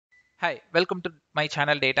Hi, welcome to my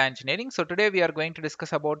channel Data Engineering. So today we are going to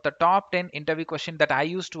discuss about the top 10 interview question that I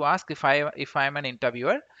used to ask if I'm an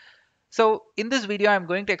interviewer. So in this video, I'm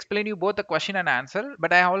going to explain you both the question and answer,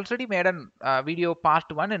 but I already made a video part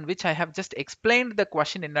 1 in which I have just explained the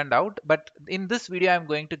question in and out. But in this video, I'm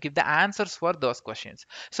going to give the answers for those questions.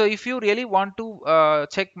 So if you really want to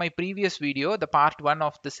check my previous video, the part 1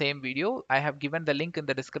 of the same video, I have given the link in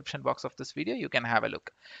the description box of this video. You can have a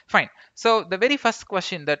look. Fine. So the very first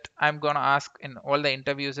question that I'm going to ask in all the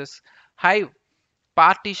interviews is Hive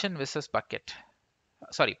partition versus bucket.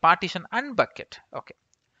 Sorry, partition and bucket. Okay.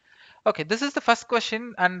 Okay, this is the first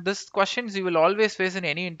question, and this questions you will always face in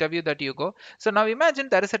any interview that you go. So now imagine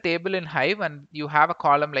there is a table in Hive, and you have a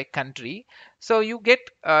column like country. So you get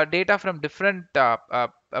data from different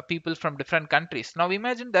people from different countries. Now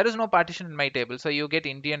imagine there is no partition in my table, so you get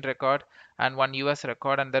Indian record and one US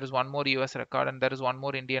record, and there is one more US record, and there is one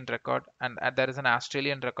more Indian record, and there is an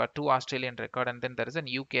Australian record, two Australian record, and then there is an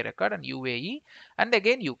UK record and UAE, and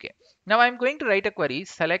again UK. Now I'm going to write a query: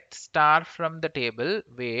 select star from the table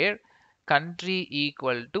where country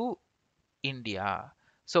equal to India.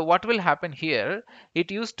 So what will happen here?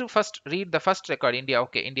 It used to first read the first record, India.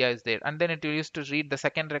 Okay, India is there, and then it used to read the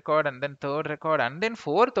second record, and then third record, and then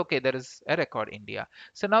fourth. Okay, there is a record, India.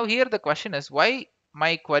 So now here the question is why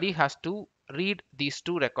my query has to read these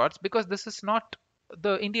two records, because this is not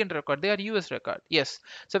the Indian record, they are US record. Yes.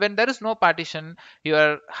 So when there is no partition,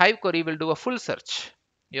 your Hive query will do a full search.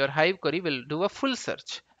 Your Hive query will do a full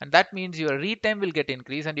search, and that means your read time will get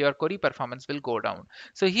increased and your query performance will go down.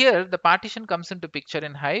 So here the partition comes into picture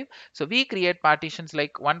in Hive. So we create partitions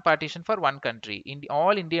like one partition for one country.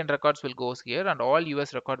 All Indian records will go here, and all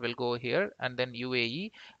US record will go here, and then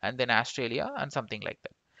UAE, and then Australia, and something like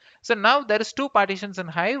that. So now there is two partitions in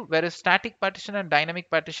Hive, whereas static partition and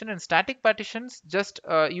dynamic partition. And static partitions, just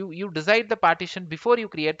you decide the partition before you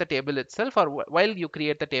create the table itself, or while you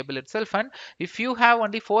create the table itself. And if you have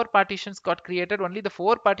only four partitions got created, only the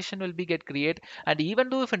four partition will be get created. And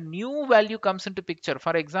even though if a new value comes into picture,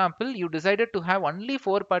 for example, you decided to have only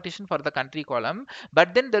four partition for the country column,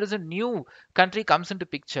 but then there is a new country comes into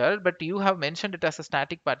picture, but you have mentioned it as a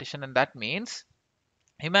static partition, and that means,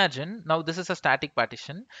 imagine now this is a static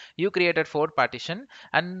partition, you created four partition,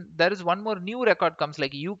 and there is one more new record comes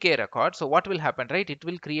like UK record. So what will happen, right? It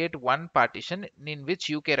will create one partition in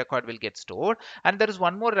which UK record will get stored, and there is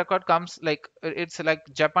one more record comes like it's like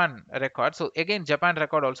Japan record. So again Japan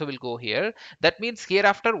record also will go here. That means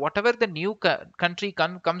hereafter whatever the new country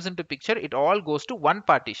comes into picture, it all goes to one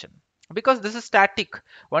partition, because this is static.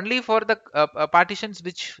 Only for the partitions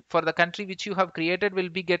which for the country which you have created will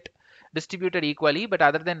be get distributed equally, but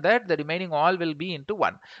other than that the remaining all will be into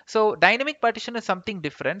one. So dynamic partition is something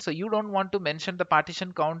different. So you don't want to mention the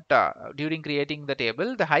partition count during creating the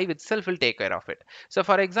table. The Hive itself will take care of it. So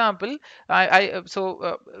for example,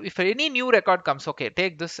 if any new record comes, okay,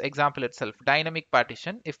 take this example itself, dynamic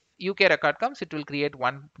partition. If UK record comes, it will create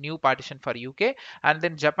one new partition for UK, and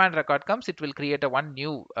then Japan record comes, it will create a one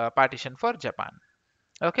new partition for Japan.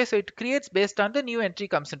 Okay, so it creates based on the new entry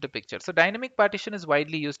comes into picture. So dynamic partition is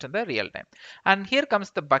widely used in the real time. And here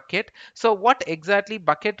comes the bucket. So what exactly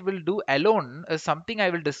bucket will do alone is something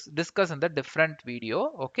I will discuss in the different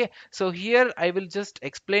video. Okay, so here I will just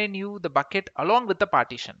explain you the bucket along with the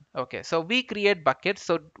partition. Okay, so we create buckets.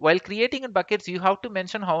 So while creating in buckets, you have to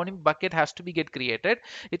mention how many bucket has to be get created.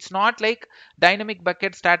 It's not like dynamic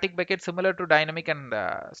bucket, static bucket, similar to dynamic and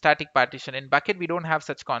static partition. In bucket we don't have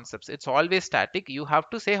such concepts, it's always static. You have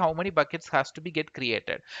to say how many buckets has to be get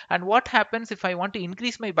created. And what happens if I want to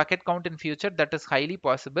increase my bucket count in future? That is highly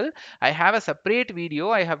possible. I have a separate video,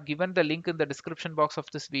 I have given the link in the description box of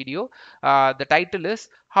this video. The title is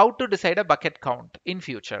how to decide a bucket count in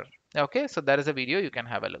future. Okay, so there is a video, you can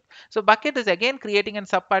have a look. So bucket is again creating a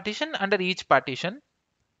sub partition under each partition.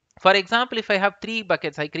 For example, if I have three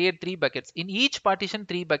buckets, I create three buckets. In each partition,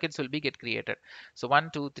 three buckets will be get created. So 1,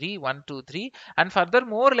 2, 3, 1, 2, 3. And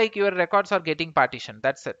furthermore, like your records are getting partitioned.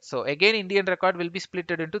 That's it. So again, Indian record will be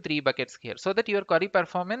split into three buckets here, so that your query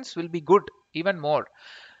performance will be good even more.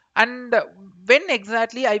 And when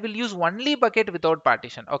exactly I will use only bucket without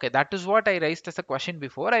partition? Okay, that is what I raised as a question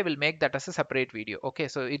before. I will make that as a separate video. Okay,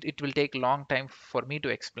 so it will take long time for me to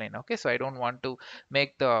explain. Okay, so I don't want to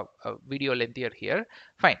make the video lengthier here.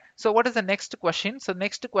 Fine. So what is the next question? So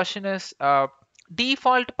next question is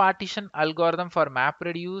default partition algorithm for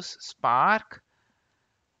MapReduce, Spark,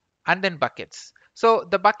 and then buckets. So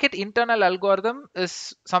the bucket internal algorithm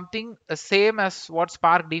is something same as what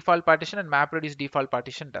Spark default partition and MapReduce default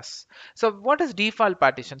partition does. So what is default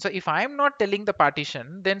partition? So if I'm not telling the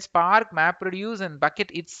partition, then Spark, MapReduce and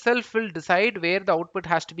bucket itself will decide where the output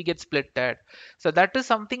has to be get splitted. So that is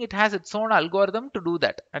something, it has its own algorithm to do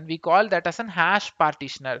that. And we call that as an hash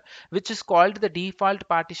partitioner, which is called the default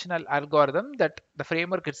partitional algorithm that the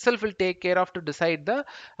framework itself will take care of to decide the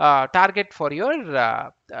target for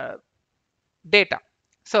your data.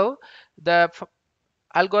 So the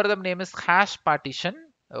algorithm name is hash partition.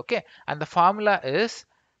 Okay, and the formula is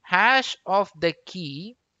hash of the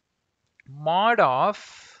key mod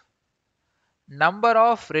of number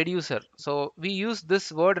of reducer. So we use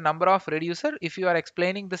this word number of reducer if you are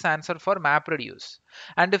explaining this answer for MapReduce.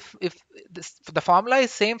 And if the formula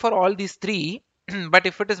is same for all these three, but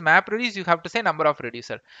if it is MapReduce, you have to say number of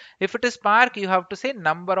reducer. If it is Spark, you have to say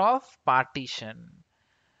number of partition.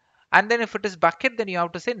 And then if it is bucket, then you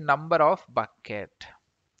have to say number of bucket.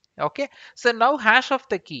 Okay, so now hash of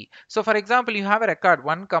the key. So for example, you have a record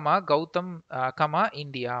 1 comma Gautam comma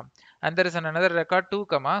India, and there is another record 2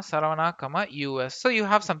 comma Saravana comma US. So you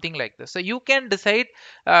have something like this. So you can decide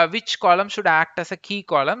which column should act as a key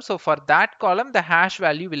column. So for that column, the hash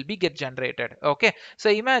value will be get generated. Okay, so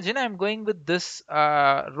imagine I'm going with this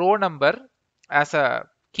row number as a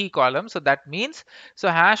key column. So that means, so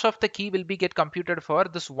hash of the key will be get computed for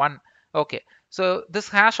this one. Okay, so this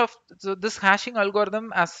this hashing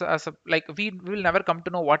algorithm, as a, like, we will never come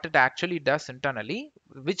to know what it actually does internally,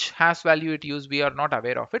 which hash value it use, we are not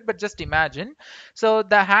aware of it, but just imagine. So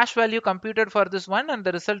the hash value computed for this one and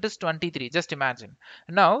the result is 23. Just imagine.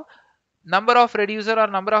 Now number of reducer or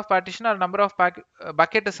number of partition or number of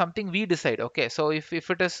bucket is something we decide. Okay, so if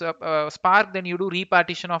it is Spark, then you do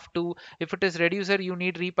repartition of 2. If it is reducer, you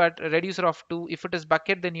need reducer of 2. If it is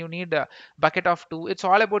bucket, then you need a bucket of 2. It's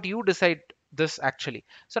all about you decide this actually.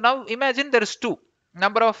 So now imagine there is 2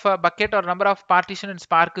 number of bucket or number of partition in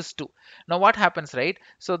Spark is 2. Now what happens, right?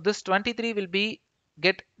 So this 23 will be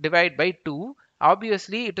get divided by 2.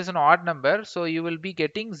 Obviously it is an odd number, so you will be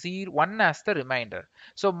getting 1 as the remainder.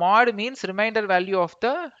 So mod means remainder value of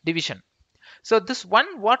the division. So this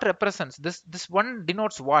one, what represents this one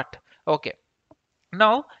denotes what? Okay,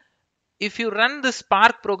 now if you run the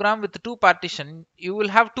Spark program with two partition, you will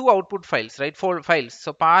have two output files, right? Four files.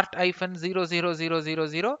 So part hyphen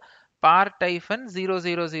 00000, part hyphen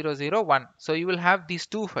 00001. So you will have these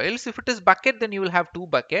two files. If it is bucket, then you will have two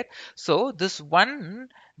bucket. So this one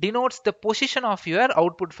denotes the position of your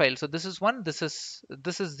output file. So this is one, this is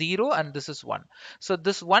 0, and this is 1. So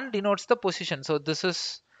this one denotes the position. So this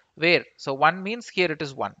is where. So 1 means here it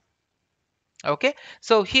is 1. Okay,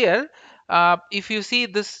 so here if you see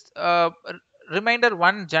this reminder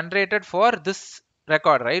 1 generated for this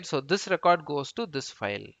record, right? So this record goes to this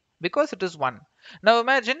file because it is 1. Now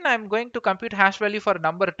imagine I'm going to compute hash value for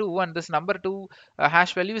number 2, and this number 2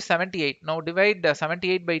 hash value is 78. Now divide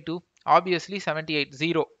 78 by 2. Obviously 78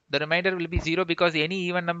 0. The remainder will be 0 because any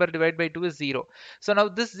even number divided by 2 is 0. So now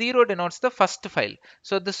this 0 denotes the first file.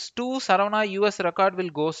 So this 2 Saravana US record will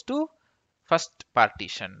goes to first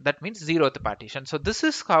partition. That means 0th partition. So this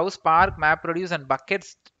is how Spark, MapReduce and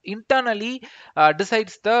buckets internally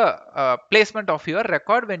decides the placement of your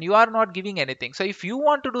record when you are not giving anything. So if you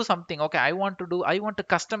want to do something, okay, I want to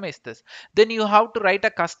customize this, then you have to write a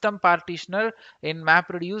custom partitioner in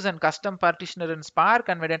MapReduce and custom partitioner in Spark.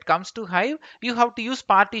 And when it comes to Hive, you have to use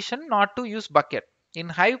partition, not to use bucket. In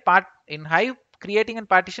Hive, creating a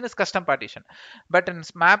partition is custom partition, but in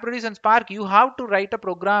MapReduce and Spark, you have to write a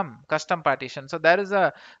program custom partition. So there is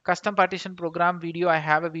a custom partition program video. I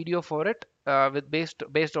have a video for it with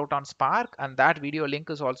based out on Spark, and that video link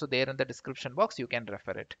is also there in the description box. You can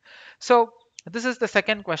refer it. So this is the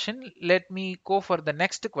second question. Let me go for the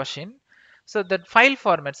next question. So the file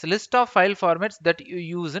formats, list of file formats that you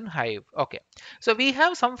use in Hive. Okay, so we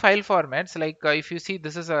have some file formats, like if you see,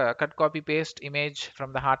 this is a cut copy paste image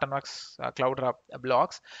from the Heartworks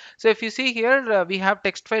blogs. So if you see here, we have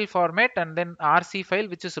text file format, and then RC file,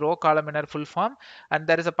 which is row columnar full form, and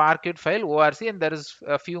there is a parquet file ORC, and there is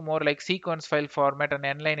a few more like sequence file format and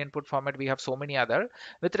nline input format. We have so many other.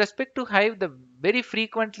 With respect to Hive, the very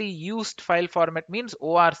frequently used file format means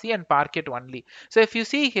ORC and parquet only. So if you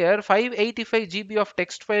see here, 585 GB of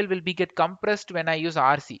text file will be get compressed when I use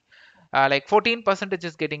RC. Like 14%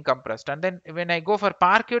 is getting compressed, and then when I go for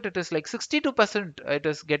parquet, it is like 62% it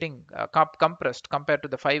is getting compressed compared to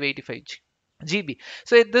the 585 GB.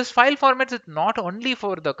 So this file format is not only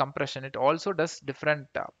for the compression, it also does different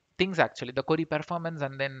things actually, the query performance,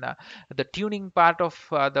 and then the tuning part of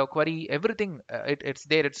the query, everything, it's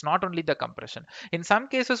there. It's not only the compression. In some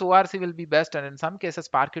cases ORC will be best, and in some cases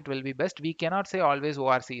Parquet will be best. We cannot say always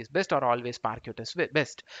ORC is best or always Parquet is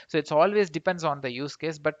best. So it's always depends on the use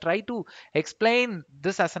case, but try to explain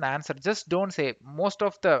this as an answer. Just don't say, most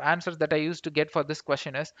of the answers that I used to get for this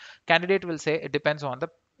question is, candidate will say it depends on the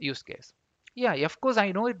use case. Yeah, of course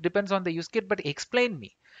I know it depends on the use case, but explain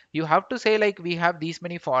me. You have to say like, we have these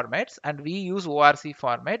many formats and we use ORC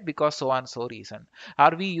format because so and so reason,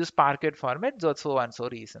 or we use Parquet format so and so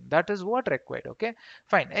reason. That is what required. Okay,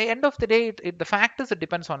 fine. At end of the day, the fact is it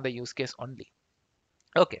depends on the use case only.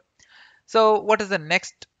 Okay, so what is the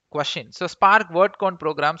next question? So Spark word count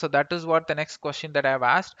program. So that is what the next question that I have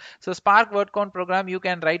asked. So Spark word count program, you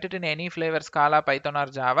can write it in any flavor, Scala, Python, or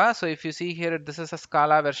Java. So if you see here, this is a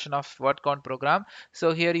Scala version of word count program.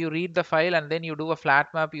 So here you read the file and then you do a flat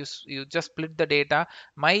map. You just split the data.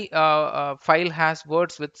 My file has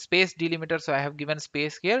words with space delimiter, so I have given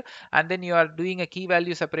space here. And then you are doing a key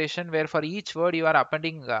value separation where for each word you are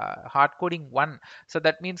appending hard coding one. So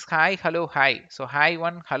that means hi, hello, hi. So hi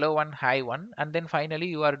one, hello one, hi one, and then finally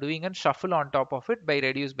you are doing a shuffle on top of it by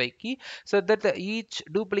reduce by key, so that each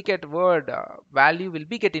duplicate word value will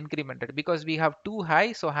be get incremented, because we have two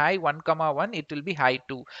hi. So hi 1 comma 1, it will be hi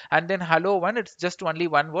 2, and then hello 1, it's just only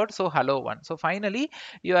one word, so hello 1. So finally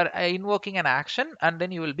you are invoking an action and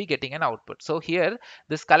then you will be getting an output. So here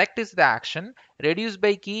this collect is the action, reduce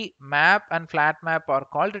by key, map and flat map are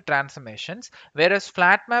called transformations, whereas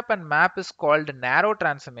flat map and map is called narrow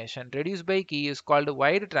transformation. Reduce by key is called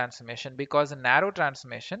wide transformation, because in narrow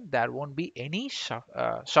transformation there won't be any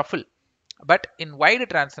shuffle, but in wide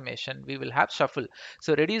transformation we will have shuffle.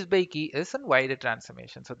 So reduce by key is in wide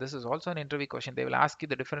transformation. So this is also an interview question. They will ask you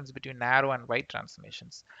the difference between narrow and wide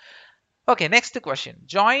transformations. Okay, next question.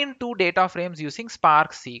 Join two data frames using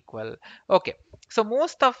Spark SQL. Okay, so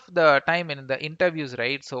most of the time in the interviews,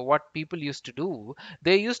 right? So what people used to do,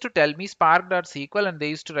 they used to tell me spark.sql and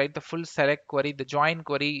they used to write the full select query, the join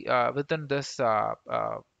query within this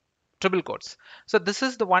triple quotes. So this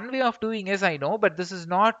is the one way of doing, is I know, but this is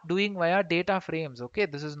not doing via data frames. Okay,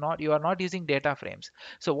 this is not, you are not using data frames.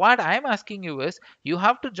 So what I am asking you is, you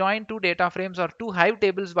have to join two data frames or two Hive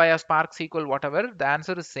tables via Spark SQL, whatever. The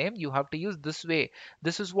answer is same. You have to use this way.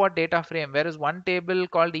 This is what data frame. Whereas one table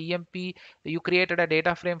called EMP, you created a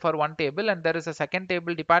data frame for one table, and there is a second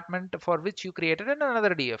table department for which you created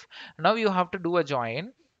another DF. Now you have to do a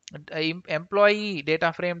join, employee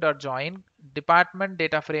data frame dot join department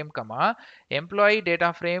data frame comma employee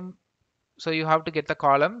data frame. So you have to get the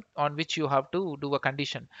column on which you have to do a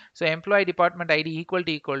condition. So employee department id equal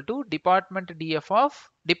to department df of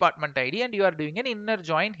department id, and you are doing an inner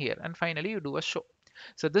join here, and finally you do a show.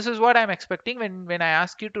 So this is what I'm expecting when I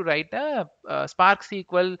ask you to write a Spark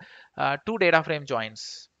SQL two data frame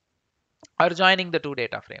joins, or joining the two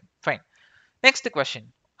data frame. Fine. Next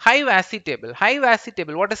question. Hive ACID table. Hive ACID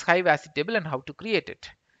table. What is Hive ACID table and how to create it?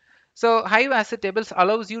 So Hive ACID tables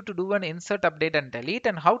allows you to do an insert, update, and delete.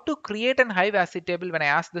 And how to create an Hive ACID table? When I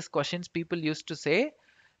ask these questions, people used to say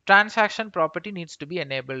transaction property needs to be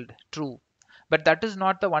enabled. True. But that is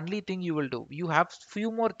not the only thing you will do. You have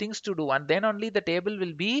few more things to do, and then only the table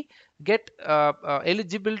will be get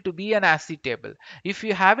eligible to be an ACID table. If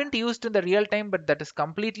you haven't used in the real time, but that is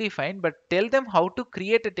completely fine. But tell them how to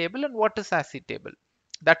create a table and what is ACID table.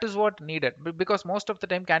 That is what needed, because most of the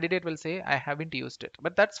time candidate will say I haven't used it,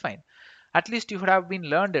 but that's fine. At least you would have been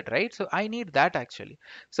learned it, right? So I need that actually.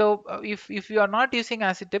 So if you are not using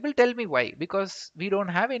ACID table, tell me why. Because we don't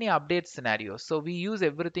have any update scenarios, so we use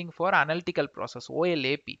everything for analytical process,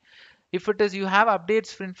 OLAP. If it is you have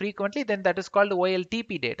updates frequently, then that is called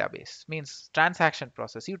OLTP database, means transaction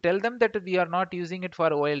process. You tell them that we are not using it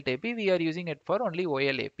for OLTP, we are using it for only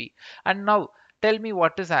OLAP. And now tell me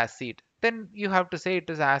what is ACID. Then you have to say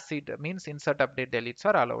it is ACID, means insert, update, deletes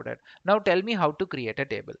are allowed. Now tell me how to create a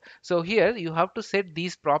table. So here you have to set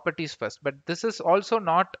these properties first, but this is also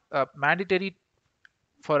not mandatory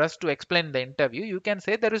for us to explain the interview. You can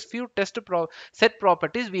say there is few set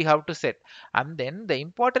properties we have to set, and then the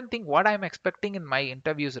important thing what I'm expecting in my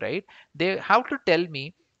interviews, right? They have to tell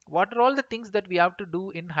me what are all the things that we have to do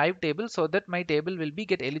in Hive table so that my table will be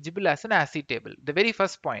get eligible as an ACID table. The very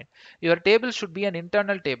first point, your table should be an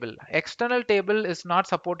internal table. External table is not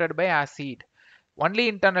supported by ACID, only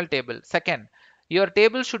internal table. Second, your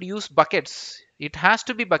table should use buckets. It has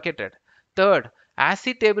to be bucketed. Third,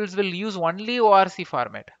 ACID tables will use only ORC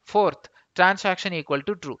format. Fourth, transaction equal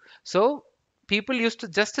to true. So people used to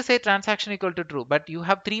just to say transaction equal to true, but you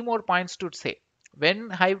have three more points to say. when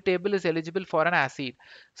Hive table is eligible for an ACID.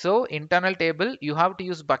 So internal table, you have to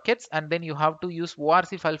use buckets and then you have to use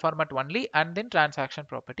ORC file format only and then transaction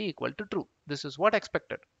property equal to true. This is what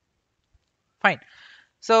expected. Fine.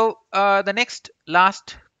 So the next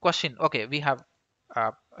last question. Okay, we have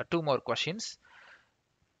two more questions.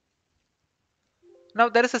 Now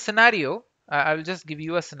there is a scenario. I will just give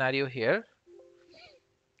you a scenario here.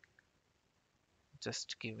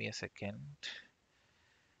 Just give me a second.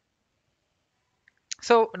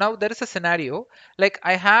 So now there is a scenario like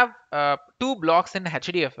I have two blocks in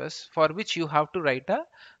HDFS for which you have to write a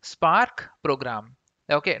Spark program.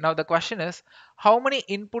 Okay, now the question is how many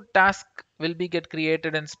input tasks will be get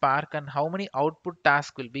created in Spark and how many output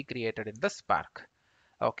tasks will be created in the Spark.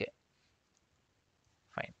 Okay,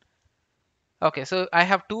 fine. Okay, so I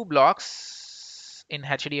have two blocks in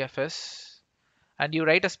HDFS and you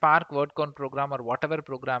write a Spark word count program or whatever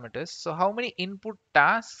program it is. So how many input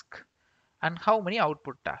tasks and how many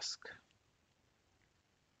output tasks?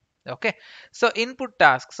 Okay, so input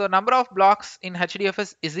task. So number of blocks in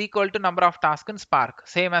HDFS is equal to number of tasks in Spark,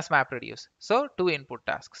 same as MapReduce. So two input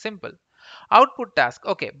tasks, simple. Output task.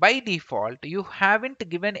 Okay, by default, you haven't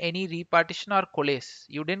given any repartition or coalesce.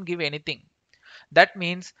 You didn't give anything. That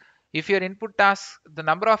means if your input task, the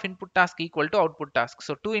number of input task equal to output task.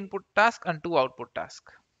 So two input task and two output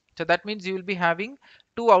task. So that means you will be having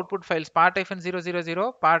two output files,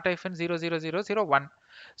 part-000, part-00001.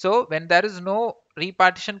 So when there is no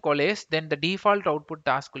repartition coalesce, then the default output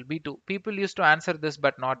task will be 2. People used to answer this,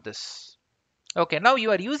 but not this. Okay, now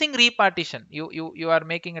you are using repartition. You are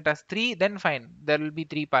making it as 3, then fine. There will be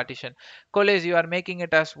 3 partition. Coalesce, you are making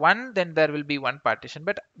it as 1, then there will be 1 partition.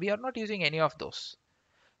 But we are not using any of those.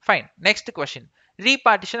 Fine. Next question.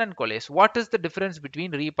 Repartition and coalesce. What is the difference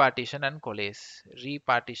between repartition and coalesce?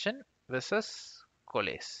 Repartition versus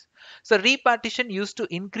coalesce. So repartition used to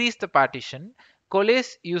increase the partition.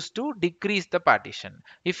 Coalesce used to decrease the partition.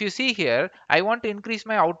 If you see here, I want to increase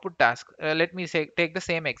my output task. Let me say take the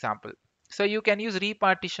same example. So you can use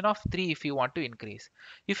repartition of 3 if you want to increase.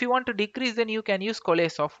 If you want to decrease, then you can use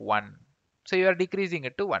coalesce of 1. So you are decreasing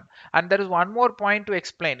it to 1. And there is one more point to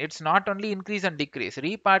explain. It's not only increase and decrease.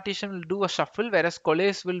 Repartition will do a shuffle, whereas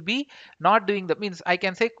coalesce will be not doing the means. I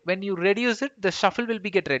can say when you reduce it, the shuffle will be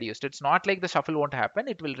get reduced. It's not like the shuffle won't happen.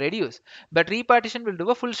 It will reduce. But repartition will do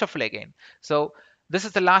a full shuffle again. So this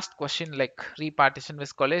is the last question, like repartition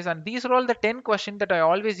with coalesce. And these are all the 10 questions that I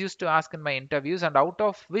always used to ask in my interviews, and out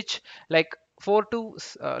of which like 3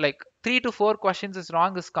 to 4 questions is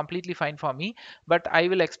wrong is completely fine for me, but I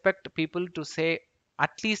will expect people to say at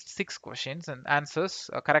least 6 questions and answers,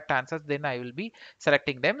 correct answers, then I will be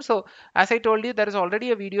selecting them. So as I told you, there is already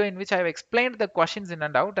a video in which I have explained the questions in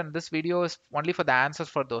and out, and this video is only for the answers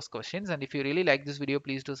for those questions. And if you really like this video,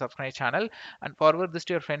 please do subscribe channel and forward this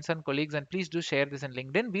to your friends and colleagues, and please do share this in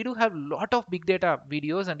LinkedIn. We do have a lot of big data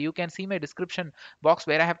videos, and you can see my description box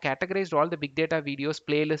where I have categorized all the big data videos,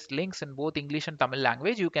 playlist links in both English and Tamil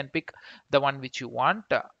language. You can pick the one which you want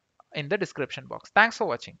in the description box. Thanks for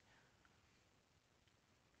watching.